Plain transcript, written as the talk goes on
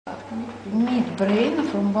midbrain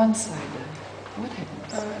from one side. What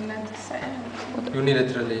happens? Another side.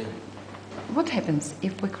 Unilaterally. What happens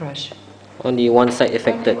if we crush? Only one side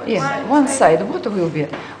affected. Yeah, one side. What will be?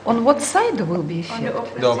 On what side will be On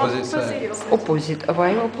effect? The opposite side. Opposite.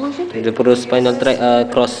 Why opposite? The spinal tract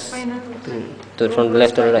cross from the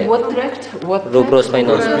left to the right. What tract? What?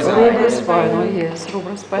 Rubrospinal. Rubrospinal. Yes,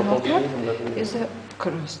 rubrospinal tract is a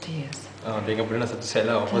crossed. Yes. Dia kan pernah satu side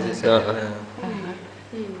lah, opposite side.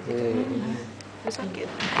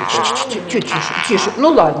 Чуть тише, тише.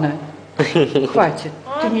 Ну ладно. Хватит.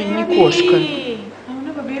 Ты не кошка.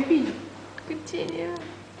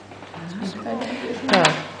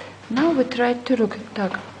 Так. Now we try to look.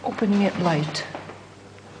 Так, open me light.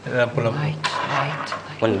 Lampu-lampu. Light.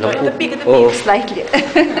 One lampu. Oh, Slightly. I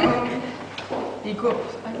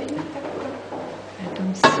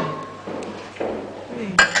don't see.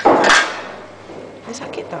 Dia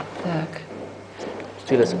sakit tak? Так.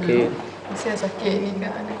 still okay. Masih sakit ni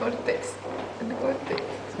nak ada cortex. Ada cortex.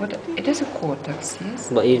 What? It is a cortex, yes.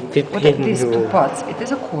 But if it What these two parts? It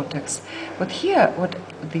is a cortex. But here, what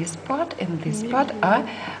this part and this part are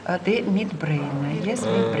the midbrain. Yes,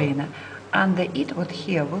 midbrain. Under it, what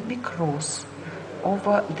here will be cross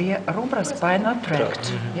over the rubrospinal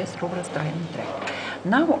tract. Yes, rubrospinal tract.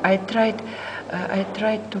 Now I tried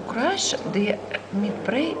to crush the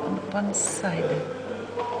midbrain on one side.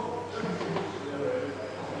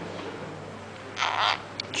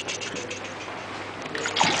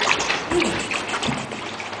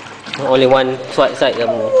 only one side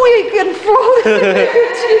kamu. Oh, I can fall.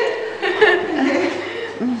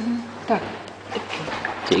 Tak.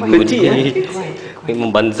 Cikgu ni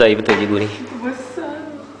membanzai betul cikgu ni. Besar.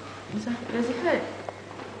 Dah sihat.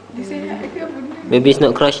 Dia sihat ke apa ni? Maybe it's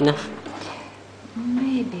not crushed enough.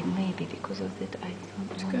 Maybe because of that I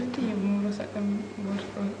don't Suka hati yang merosakkan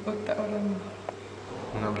otak orang.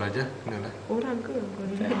 Nak belajar, kenalah. Orang ke?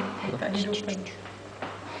 Tak hidupan.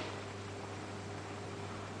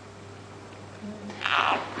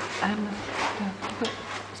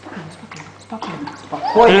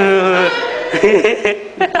 Спокойно.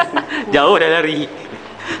 Jauh dah lari.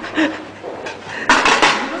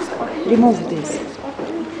 Remove this.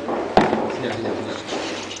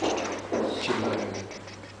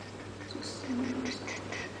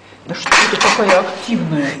 Да что ты такая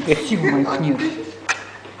активная? Сил моих нет.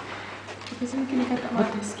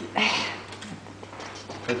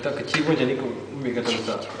 Kata kecil pun jadi ambil kata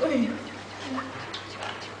besar.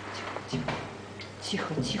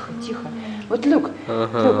 Тихо. Вот look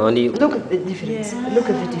at the difference. Look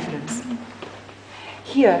at the difference.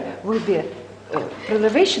 Here will be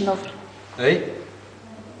prelevation of. Hey?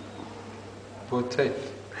 Both side.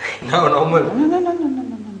 No, normal. No.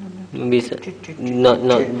 Maybe not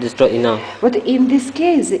destroyed enough. But in this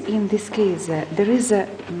case, there is a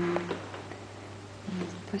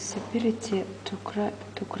possibility to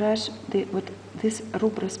crush this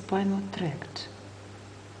rubrospinal tract.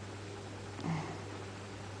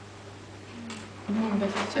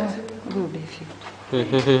 Will be effect.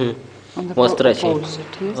 On the More stretching.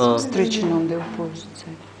 opposite, yes? Stretching on the opposite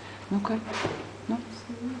side. Ну-ка. No?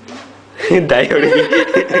 Die already.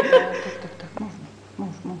 Так.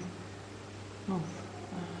 Move.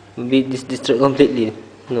 Maybe destroyed completely.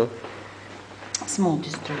 No. Small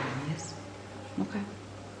destroying, yes. Okay.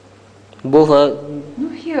 Both are. No,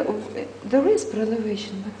 here there is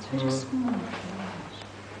prelevation, but very small.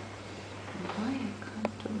 Why I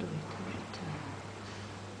can't do it every time?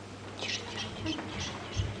 Тише.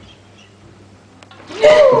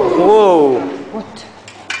 Whoa. What?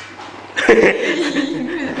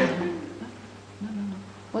 No.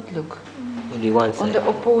 What? Look. Only one On side. the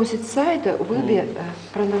opposite side will be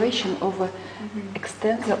prelevation of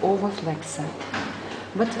extensor over flexor.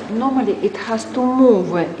 But normally it has to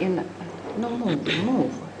move in. No, move.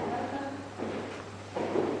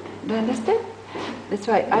 Do you understand? That's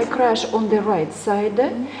why I crush on the right side,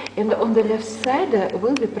 and on the left side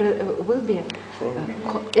will be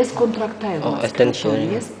as contractile. Oh, extension.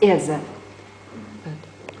 Yes, as.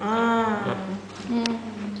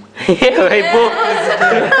 Both.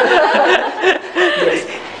 Yes.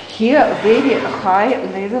 Here very high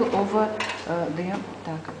level over the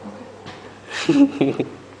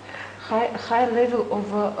high level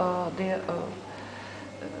over the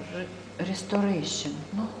restoration.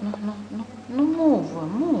 No,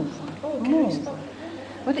 move.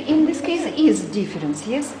 But in this case is difference,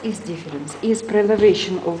 yes, is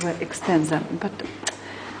prelevation over extensor. But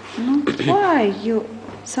no, why you?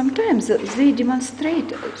 Sometimes they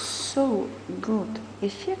demonstrate so good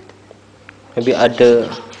effect. Maybe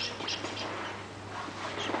other.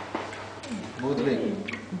 Both leg.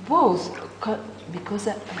 Both Because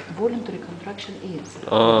voluntary contraction is.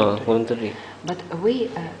 Voluntary. But we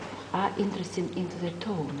are interested into the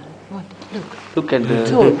tone. What? Look. Look at the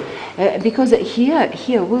Tone. Because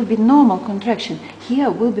here will be normal contraction. Here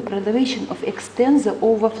will be preservation of extensor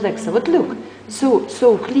over flexor. But look,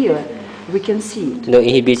 so clear. We can see it. no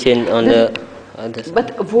inhibition on the other side.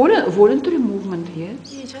 But voluntary movement, yes.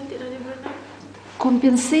 Cantik dah dia berenang.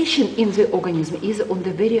 Compensation in the organism is on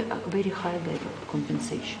the very high level.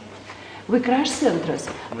 Compensation. With crash centers,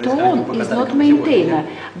 tone is not maintained,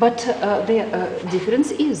 but the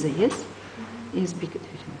difference is, yes, is big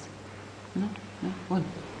difference. No, one,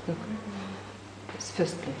 look, it's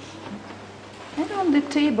first place. And on the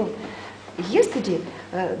table, yesterday,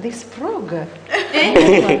 this frog,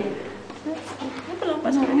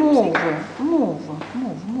 move.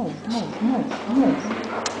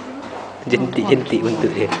 Jentik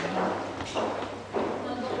untuk dia.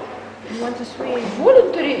 You want to swim?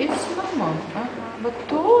 Voluntary is normal, but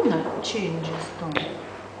tone changes tone.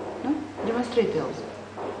 No? Demonstrate else.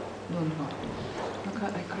 Don't know.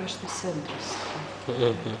 Okay, I crush the centers.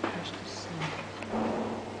 Crush the center.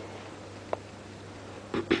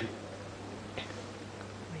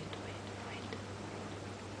 Wait.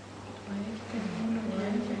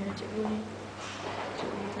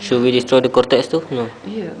 Should we destroy the cortex too? No.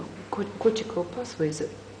 Yeah, cortical pathways,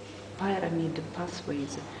 pyramid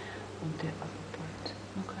pathways on the upper part.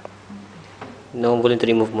 Okay. No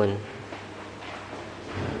voluntary movement.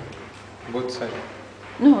 Both side.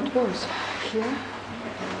 No, it goes here.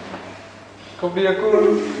 Kau beli aku.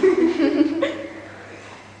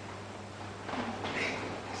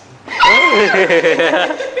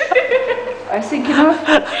 I think enough.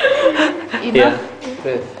 Yeah.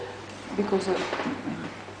 Because I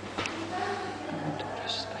want to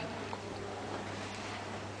brush spinal cord.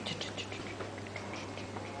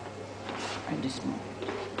 And this more.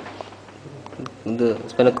 The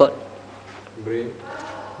spinal cord. Brain.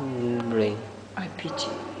 Brain. I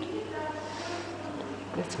pity.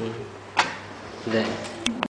 That's That.